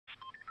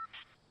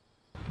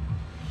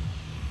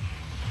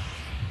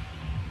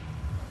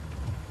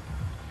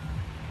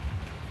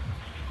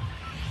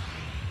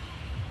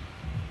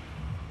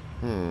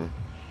Hmm. Alright,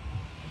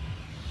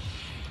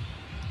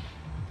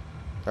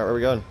 where are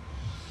we going?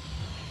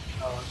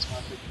 Oh, it's my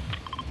big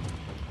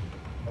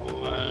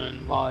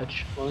one.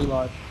 Lodge. Fully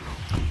lodge.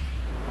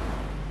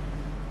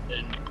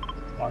 And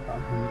lock on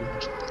him.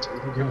 That's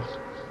where we're going.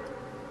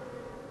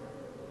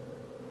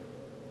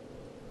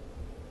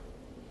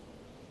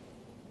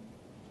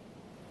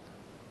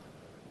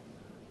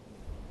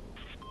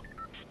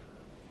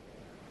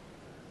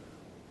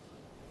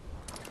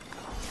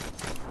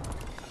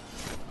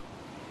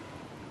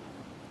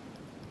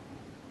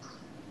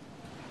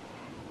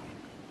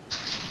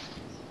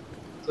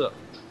 What's up?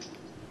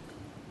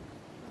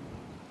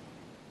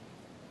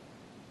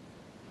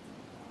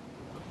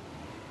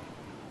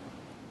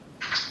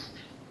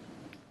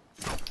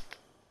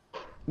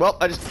 Well,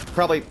 I just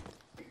probably...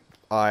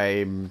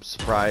 I'm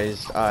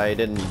surprised I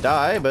didn't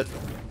die, but...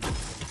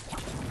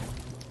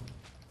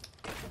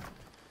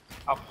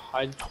 How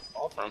high did you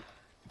fall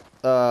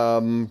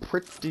from?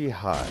 Pretty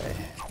high.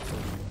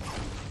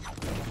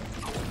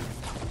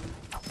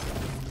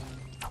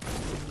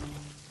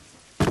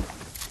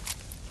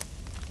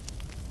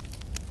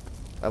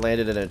 I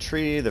landed in a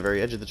tree, the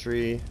very edge of the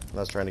tree. And I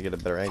was trying to get a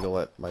better angle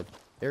at my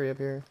area up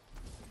here.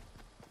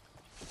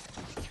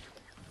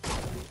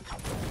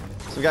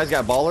 Some guys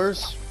got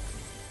ballers.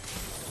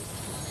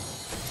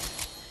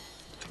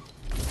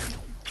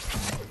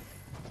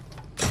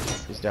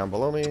 He's down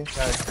below me.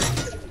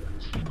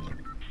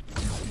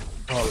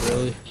 Oh,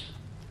 really?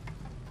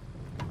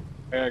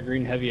 I got a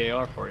green heavy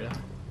AR for you.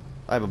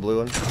 I have a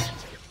blue one.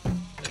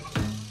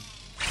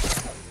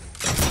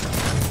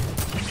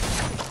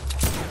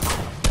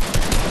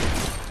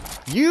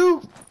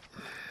 You!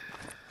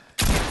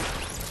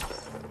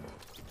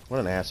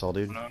 What an asshole,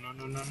 dude. No, no,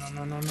 no, no, no,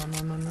 no, no, no,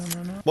 no, no,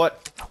 no, no.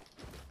 What?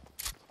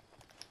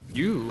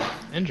 You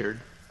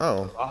injured.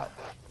 Oh, A lot.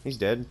 he's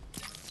dead.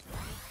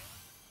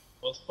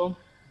 Both of them?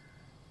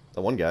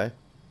 The one guy.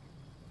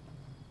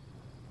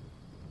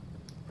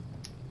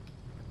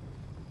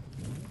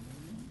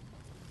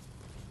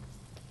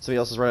 Somebody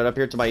else is running up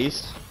here to my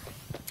east.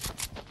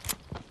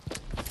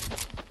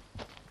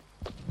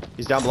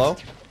 He's down below.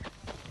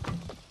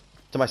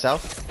 To my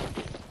south.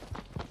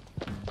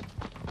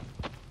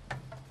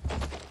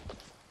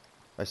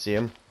 I see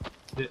him.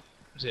 Where's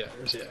he at?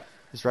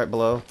 He's right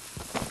below.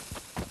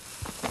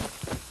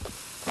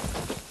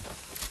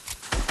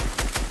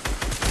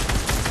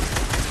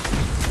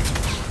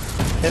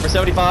 Hit for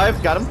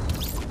 75. Got him.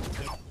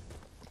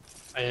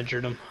 I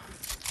injured him.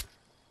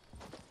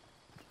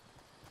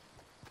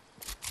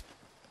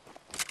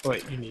 Oh,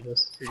 wait, you need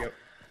this. Here you go.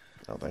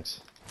 Oh,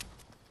 thanks.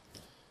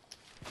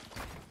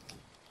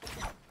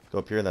 Go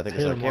up here and I think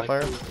Hit there's a him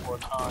campfire. like 3 or 4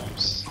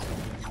 times.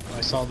 When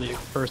I saw the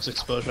first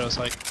explosion, I was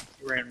like,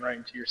 you ran right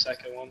into your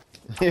second one.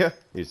 Yeah.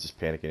 He's just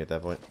panicking at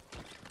that point.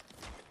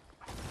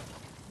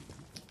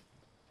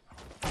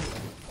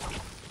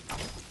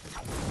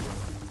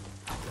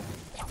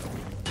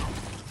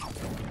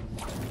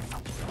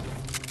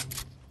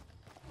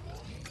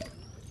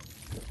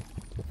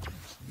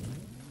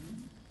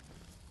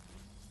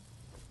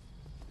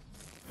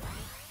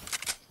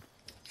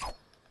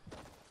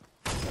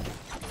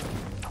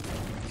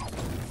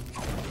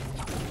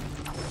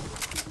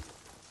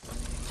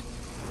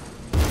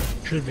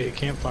 Should be a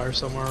campfire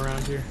somewhere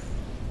around here.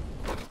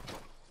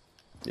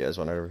 Yeah, there's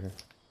one right over here.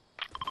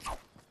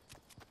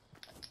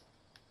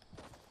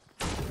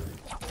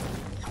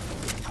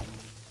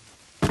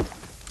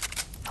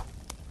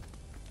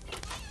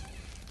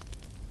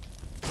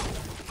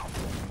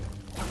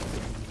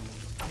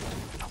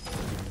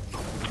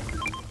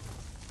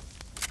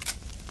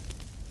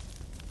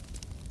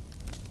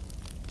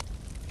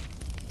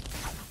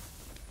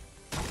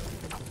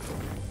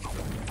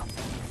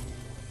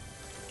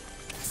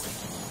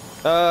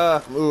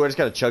 Ooh, I just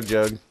got a chug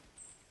jug.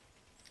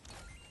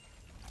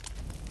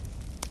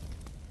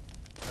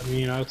 I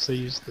mean, I would say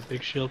use the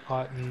big shield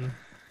pot and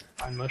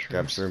find mushrooms.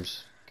 Grab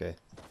shrooms. Okay.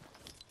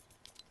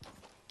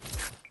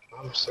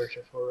 I'm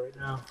searching for right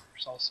now.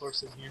 There's all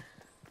sorts in here.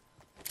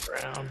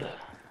 Around.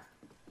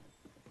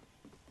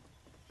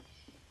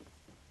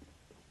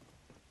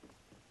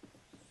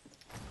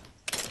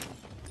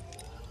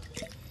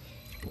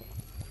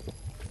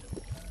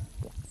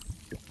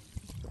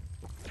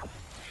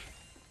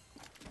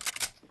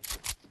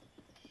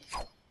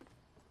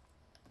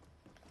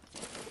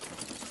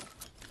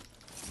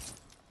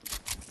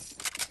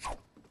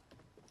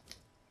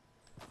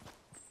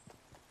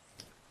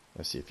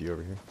 I see a few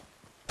over here.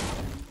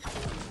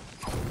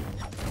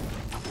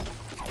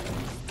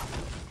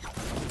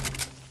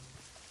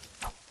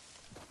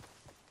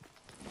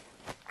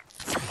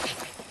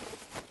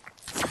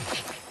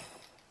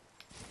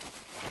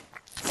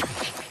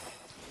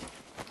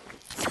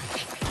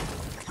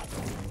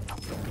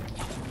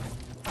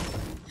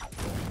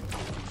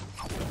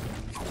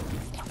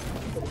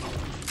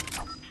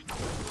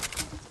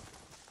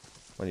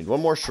 I need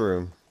one more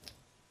shroom.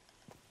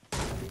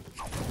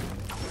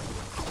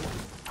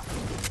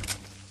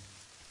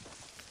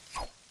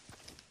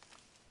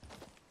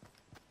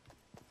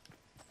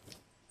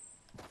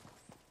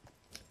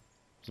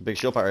 There's a big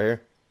shield pot right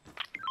here.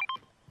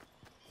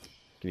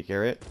 you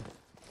carry it?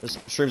 There's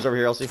shrooms over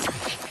here, Elsie.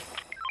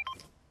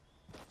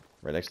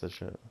 Right next to the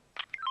ship.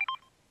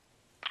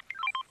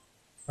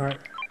 Alright.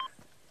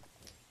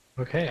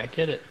 Okay, I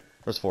get it.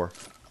 There's 4.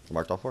 I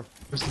marked all 4.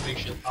 Where's the big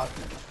shield pot?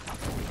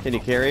 Can you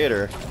carry it,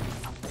 or?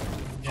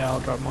 Yeah, I'll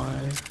drop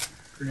my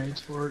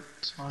grenades for it.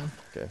 It's fine.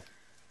 Okay.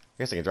 I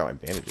guess I can drop my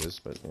bandages,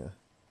 but yeah.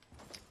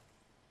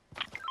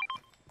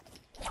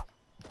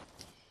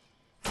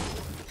 I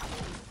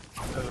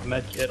have a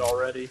med kit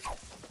already.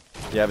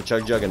 Yeah, I have a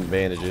chug jug and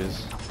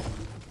bandages.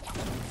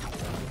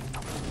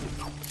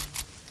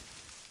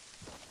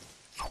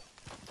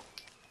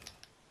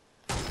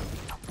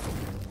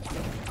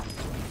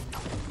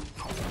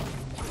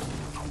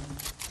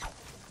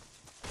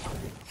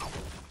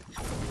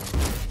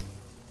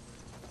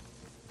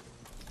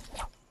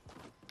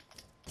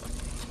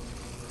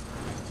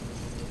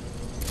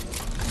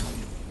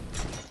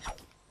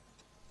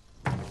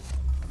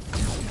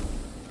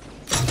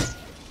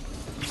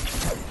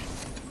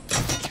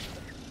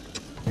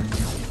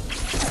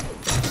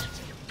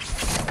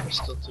 There's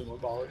still 2 more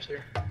ballers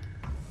here.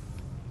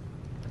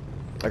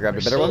 I grabbed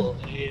a There's better still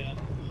one.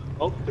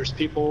 oh, there's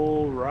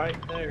people right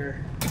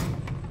there.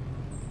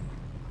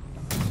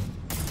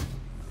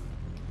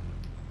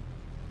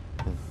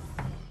 What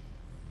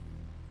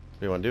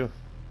do you want to do?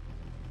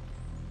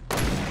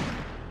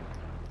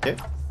 Okay.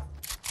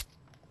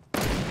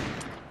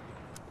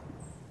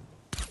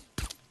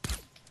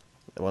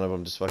 One of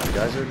them just fucking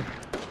geysered.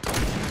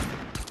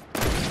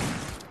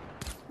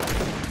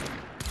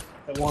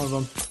 At one of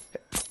them.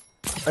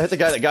 I hit the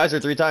guy that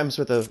geysered 3 times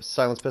with a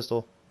silenced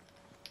pistol.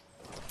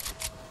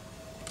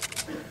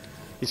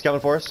 He's coming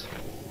for us.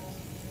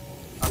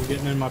 I'm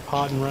getting in my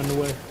pod and running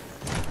away.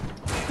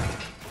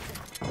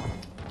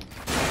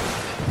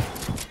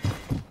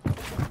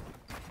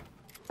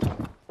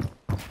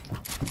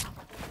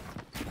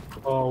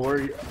 Oh, where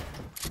are you?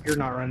 You're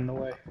not running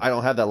away. I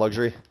don't have that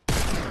luxury.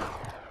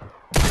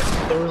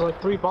 There was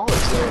like 3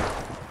 ballers there.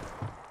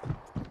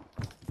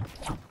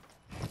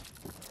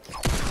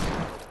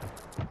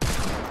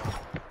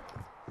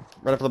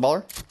 Right up for the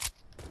baller.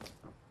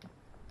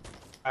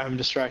 I'm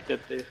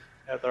distracted. They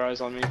have their eyes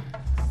on me.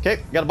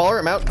 Okay, got a baller.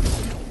 I'm out.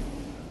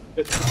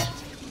 Good.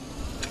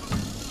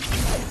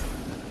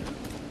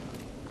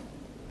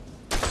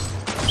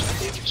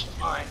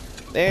 Fine.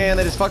 And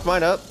they just fucked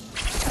mine up.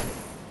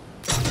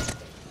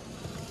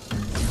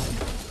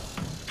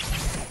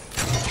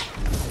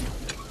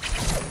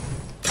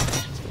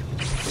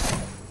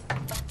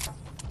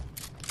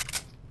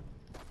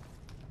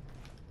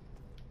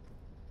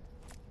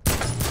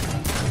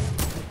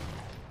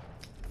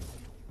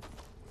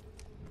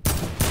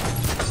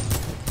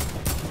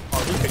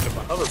 Oh, he picked up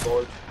a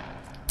hoverboard.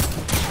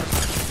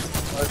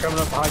 They're coming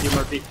up behind you,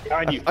 Murphy.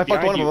 Behind you. I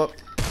fucked one of them up.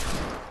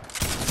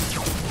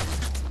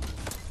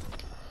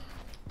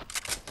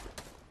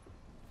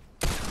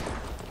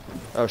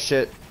 Oh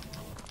shit.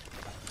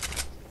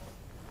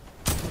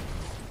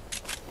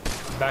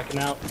 Backing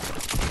out.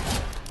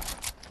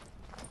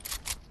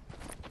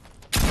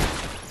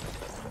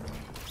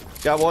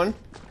 Got one.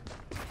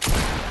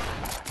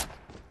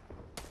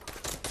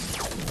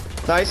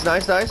 Nice,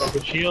 nice, nice.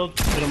 Broken shield.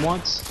 Hit him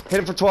once. Hit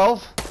him for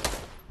 12.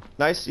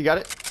 Nice, you got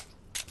it.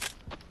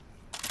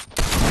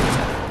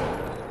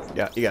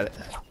 Yeah, you got it.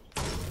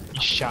 He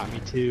shot me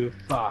too.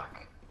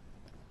 Fuck.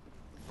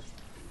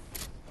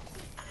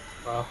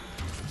 Well,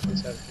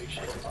 let's have a big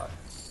shield pot.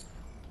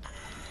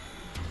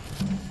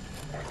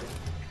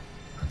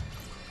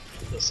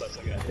 This sucks,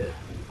 I got hit.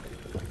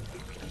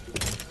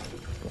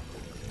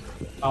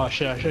 Oh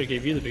shit, I should have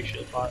gave you the big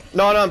shield pot.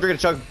 No, no, I'm drinking a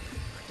chug.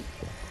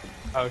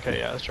 Okay,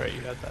 yeah, that's right,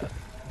 you had that.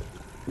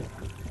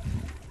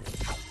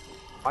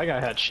 My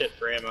guy had shit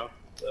for ammo,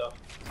 so.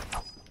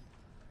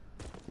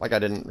 Like I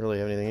didn't really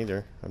have anything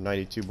either. I have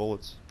 92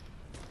 bullets.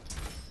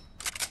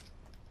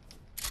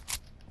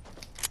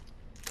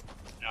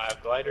 Now I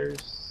have gliders.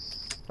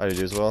 I did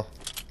as well.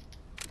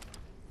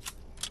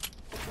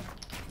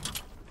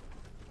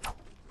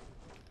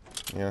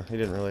 Yeah, he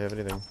didn't really have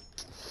anything.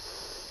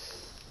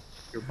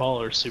 Your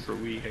baller's super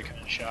weak, I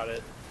kinda shot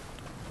it.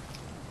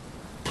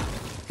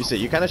 You said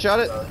you kind of shot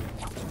it?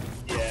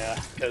 Yeah,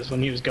 because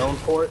when he was going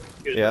for it,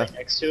 he was Yeah. right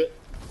next to it.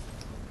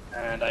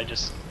 And I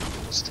just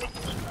taking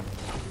it.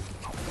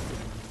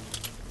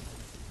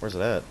 Where's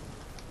it at?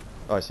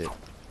 Oh, I see it.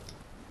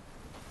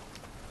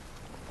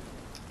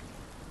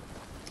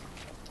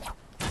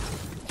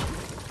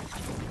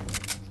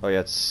 Oh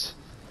yeah, it's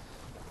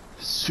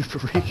super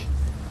weak.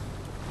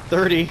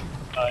 30.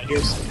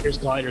 Here's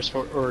gliders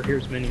for, or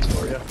here's minis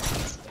for you.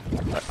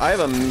 I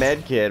have a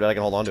med kit, but I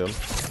can hold on to him.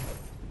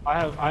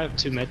 I have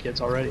 2 medkits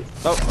already.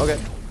 Oh, okay.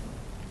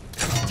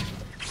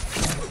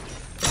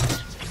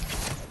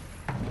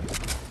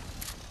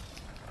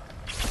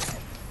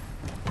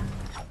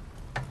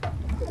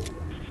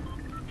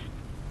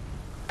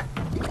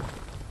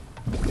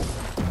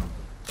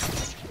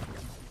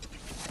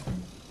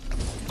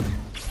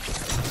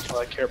 Well,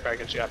 that care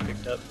package got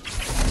picked up.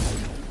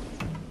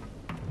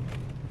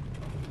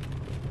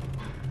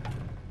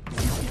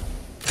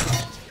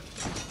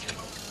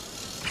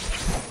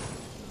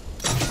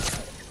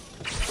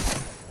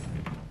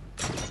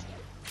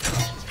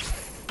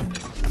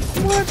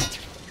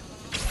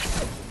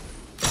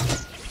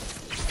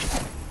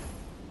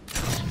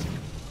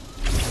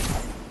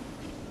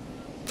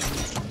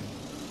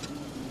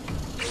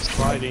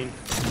 fighting.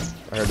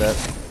 I heard that.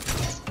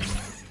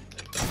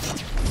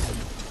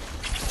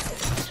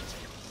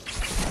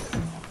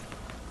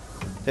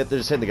 They're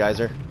just hitting the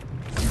geyser.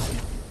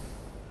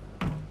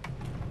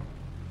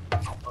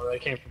 Oh, they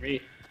came for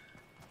me.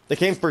 They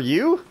came for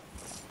you?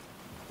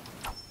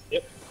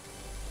 Yep.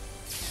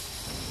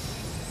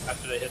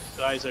 After they hit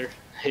the geyser,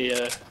 he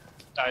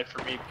died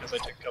for me because I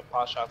took a couple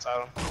pot shots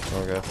at him.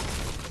 Okay.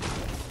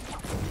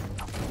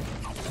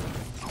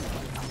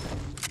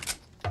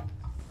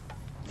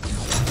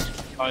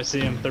 Oh, I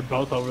see him. They're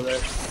both over there.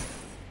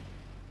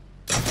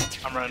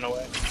 I'm running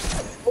away.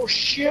 Oh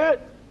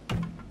shit!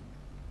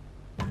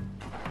 Oh,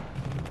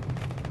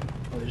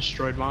 they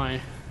destroyed my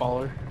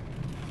baller.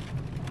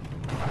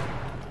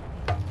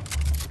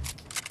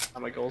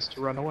 Now my goal is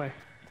to run away.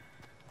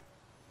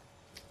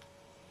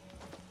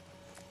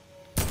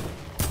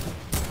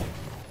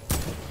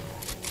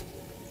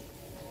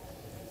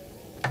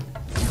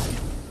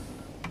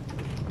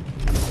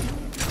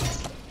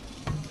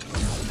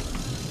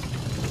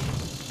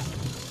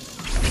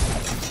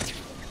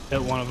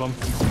 Hit one of them.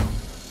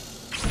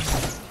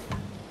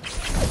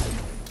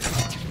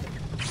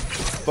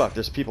 Fuck,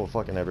 there's people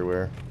fucking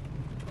everywhere.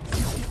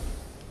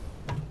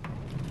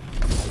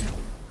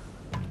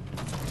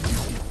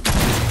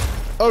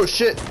 Oh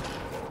shit!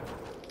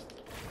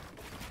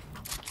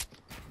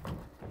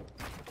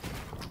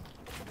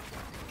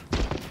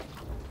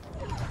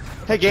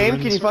 Hey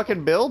game, can you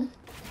fucking build?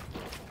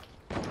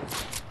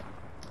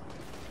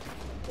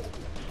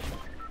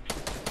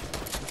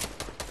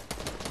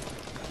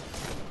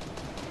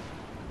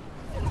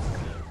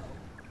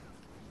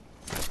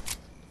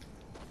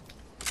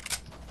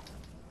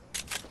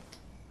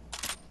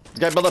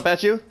 Guy build up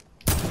at you?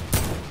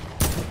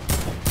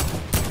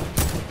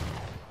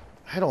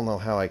 I don't know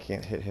how I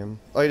can't hit him.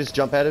 Oh, he just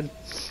jump padded?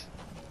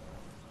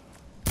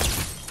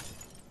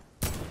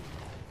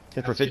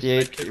 Hit for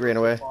 58, he ran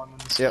away.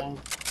 Yep.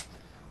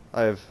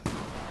 I have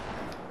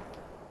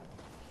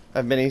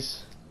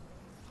minis.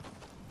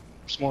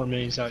 There's more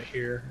minis out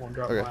here. One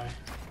drop Okay. by.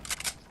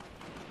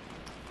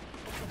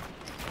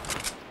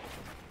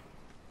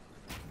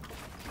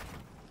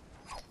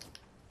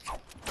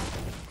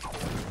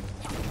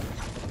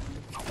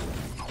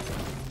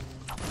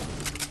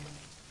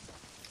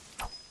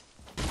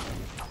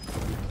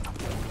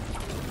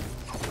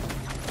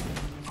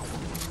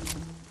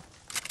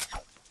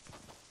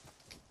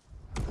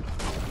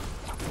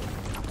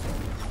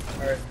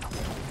 Alright.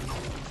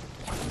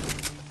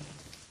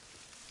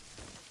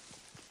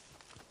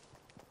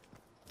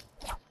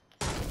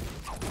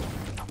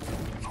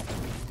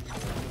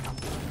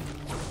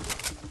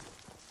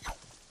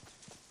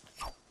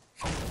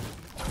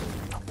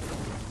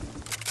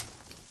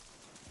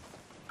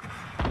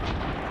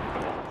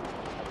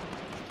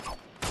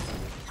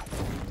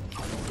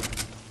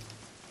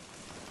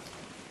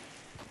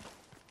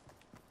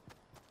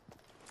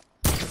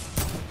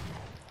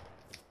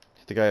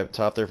 Hit the guy up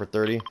top there for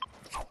 30.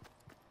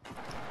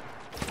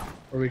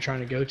 Where are we trying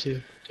to go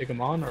to? Take them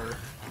on, or?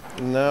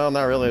 No,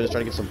 not really. I'm just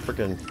trying to get some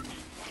freaking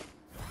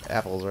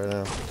apples right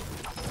now.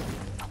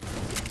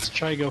 Let's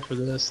try to go for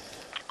this.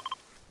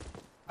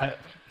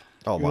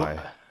 Oh my.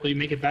 Will you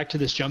make it back to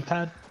this jump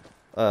pad?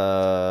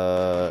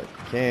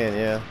 Can,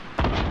 yeah.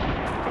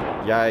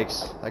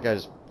 Yikes. That guy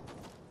just...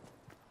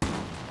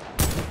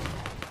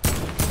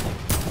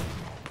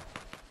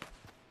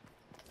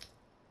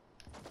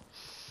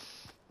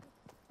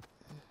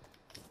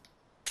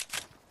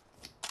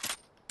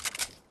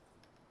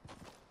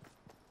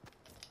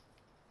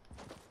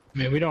 I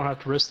mean, we don't have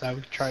to risk that.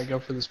 We could try to go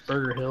for this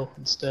burger hill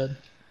instead.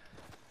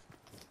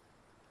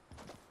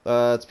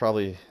 It's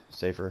probably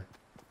safer.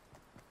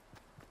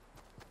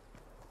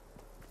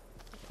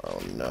 Oh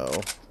no.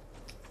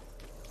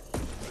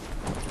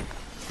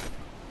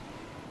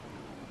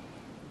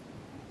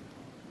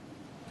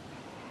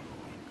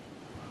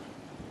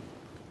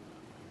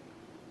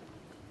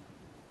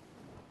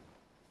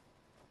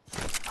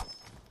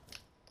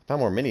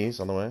 Found more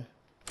minis on the way.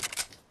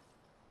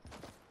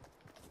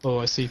 Oh,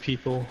 I see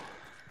people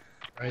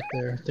right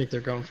there. I think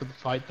they're going for the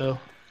fight though.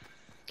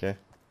 Okay.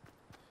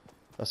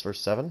 That's for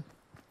 7.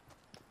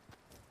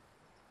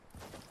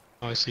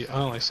 Oh, I see. I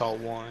only saw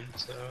one,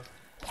 so.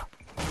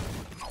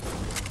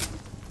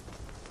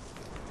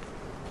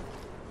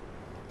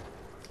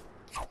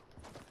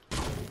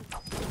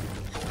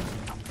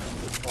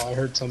 Oh, I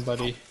heard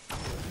somebody.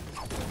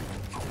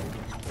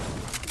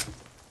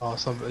 Oh,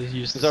 somebody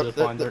used the zip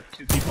line. There are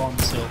 2 people on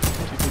the sill.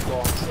 2 people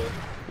on the sill.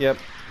 Yep.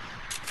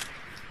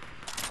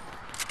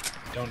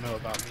 Don't know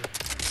about me.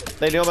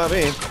 They know about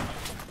me.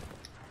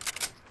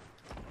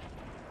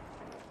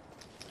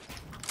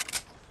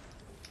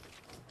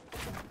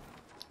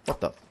 What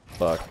the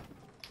fuck?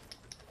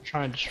 I'm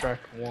trying to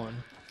distract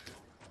one.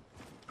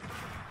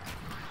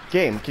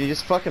 Game, can you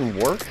just fucking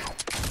work?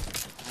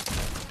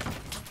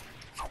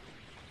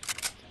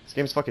 This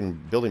game's fucking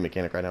building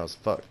mechanic right now is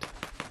fucked.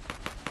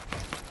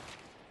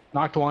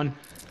 Knocked one.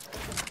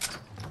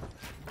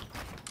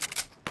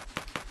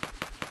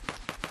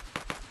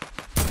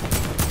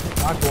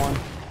 Knocked one.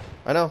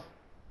 I know.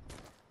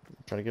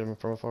 I'm trying to get him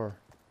from afar.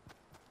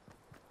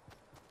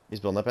 He's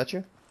building up at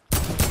you.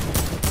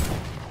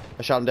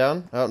 I shot him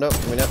down. Oh, no.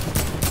 Let me know.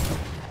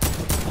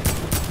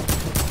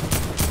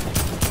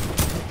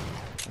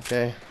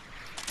 Okay.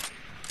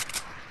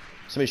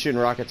 Somebody's shooting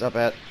rockets up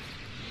at,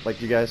 like,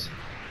 you guys.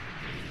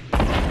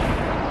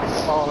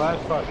 Oh,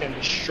 that fucking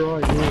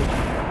destroyed me.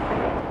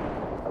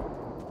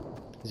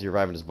 Is he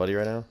reviving his buddy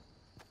right now?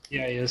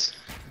 Yeah, he is.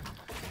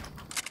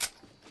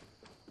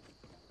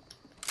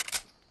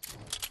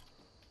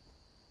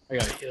 I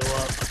gotta heal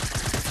up.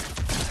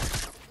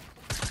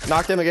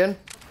 Knocked him again.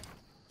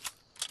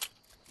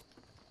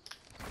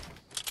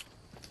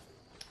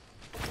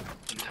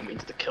 That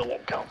means the kill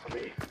won't count for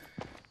me.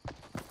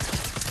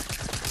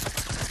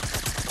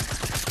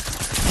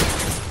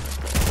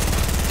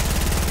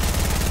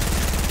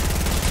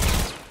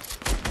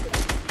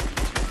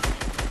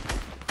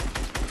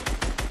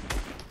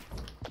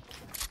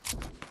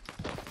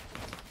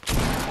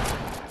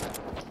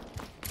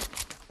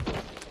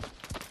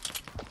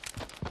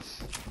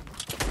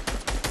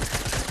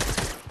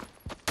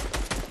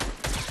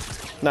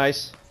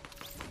 Nice.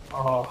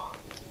 Oh.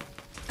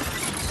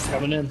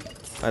 Coming in.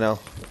 I know.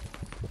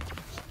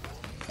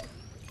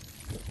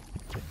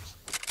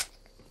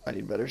 I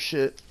need better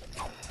shit.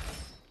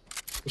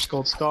 There's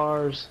gold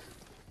scars.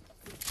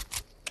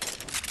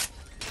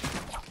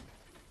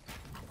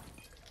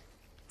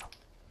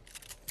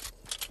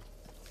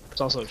 It's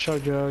also a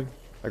chug jug.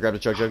 I grabbed a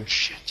chug jug.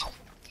 Shit.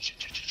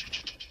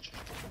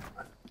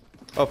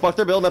 Oh fuck,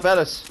 they're building up at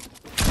us.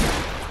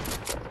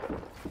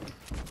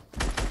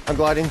 I'm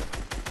gliding.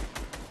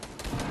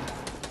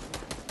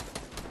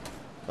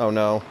 Oh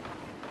no.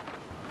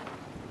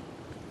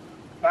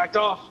 Backed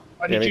off.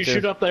 I need Yeah, me you to too.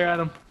 shoot up there,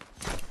 Adam.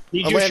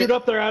 Need I'm you to landing. shoot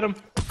up there, Adam.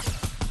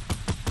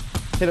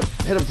 Hit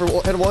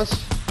him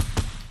once.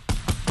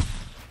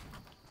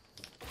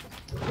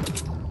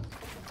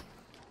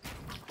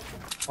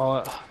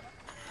 Oh,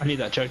 I need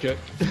that chug jug.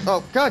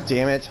 Oh god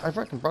damn it. I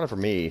fucking brought it for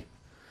me.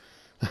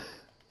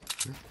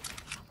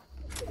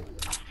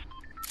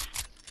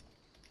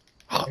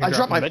 I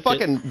dropped my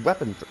fucking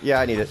weapon.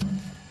 Yeah, I need it.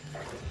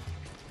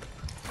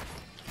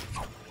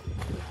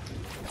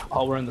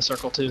 Oh, we're in the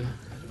circle too.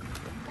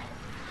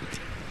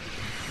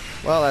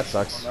 Well, that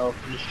sucks. Oh no,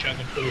 I'm just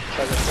chugging through,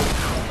 chugging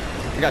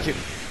through. I got you.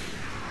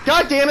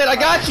 God damn it, I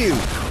got you!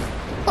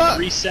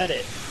 Reset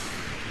it.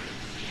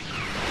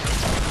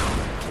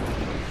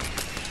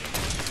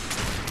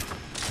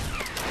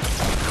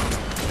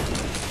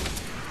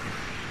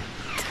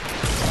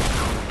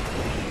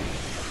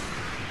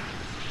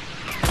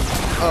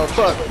 Oh,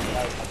 fuck.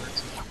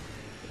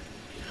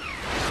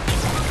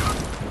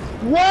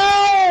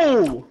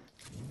 Whoa!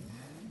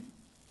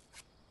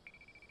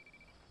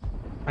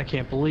 I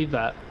can't believe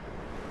that.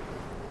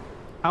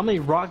 How many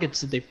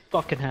rockets did they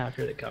fucking have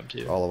here to come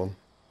to? All of them.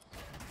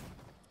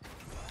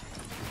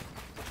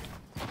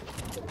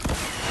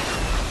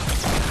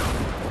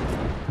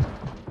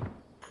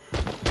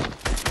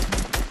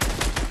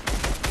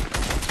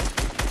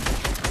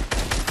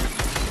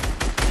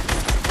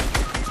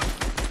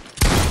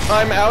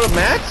 I'm out of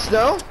mats?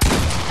 No?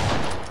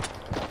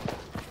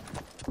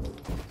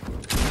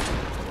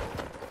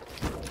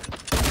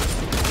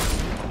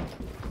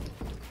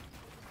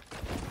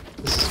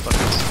 This is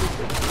fucking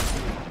stupid.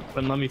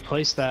 But let me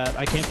place that.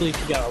 I can't believe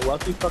you got a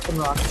lucky fucking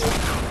rocket.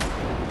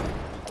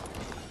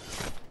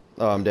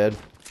 Oh, I'm dead.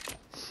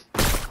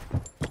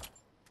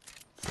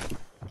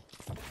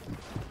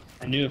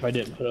 I knew if I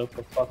didn't put up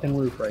a fucking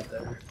roof right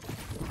there.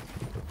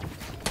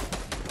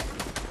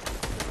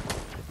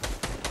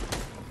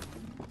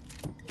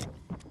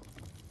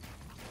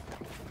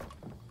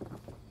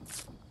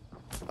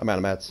 I'm out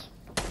of mats.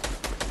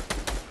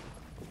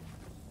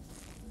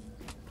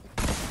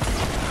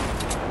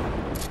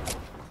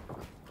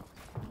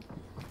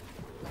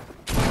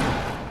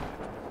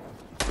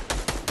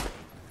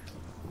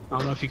 I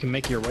don't know if you can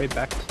make your way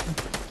back.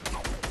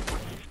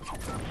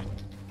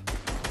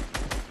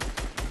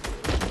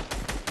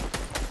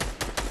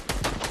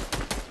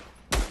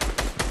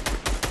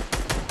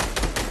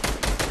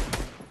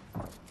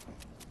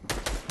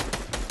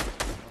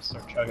 I'll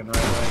start chugging right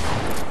away.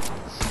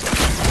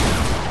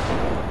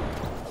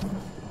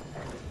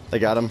 I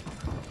got him.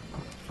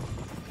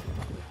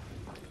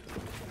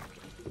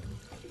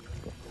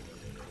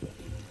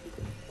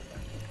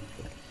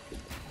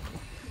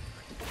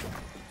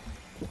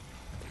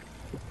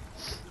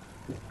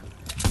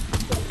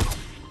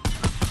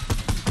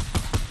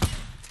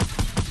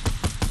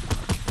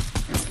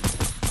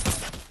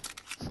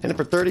 Hit it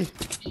for 30.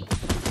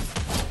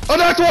 Oh,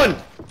 knocked one!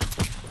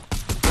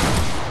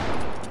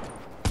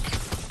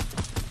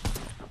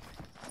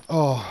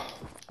 Oh.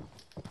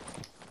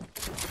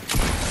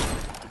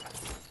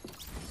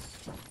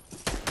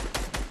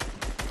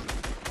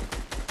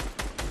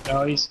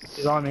 No, he's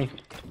on me.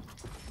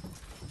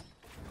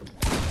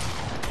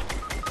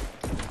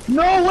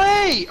 No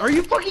way! Are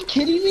you fucking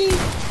kidding me?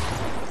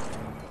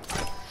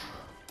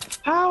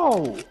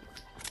 How?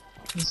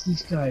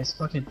 These guys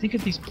fucking think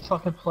of these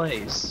fucking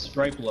plays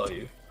right below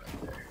you.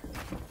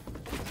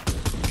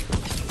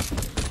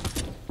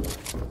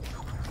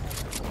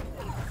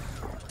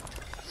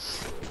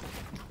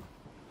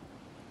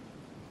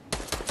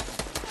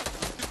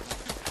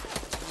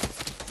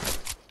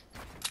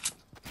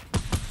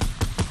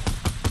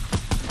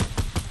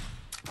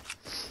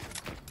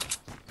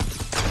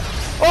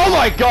 Oh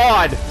my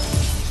god!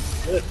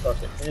 Good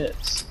fucking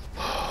hits.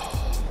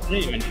 I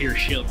didn't even hear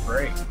shield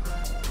break.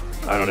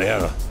 I don't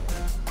have a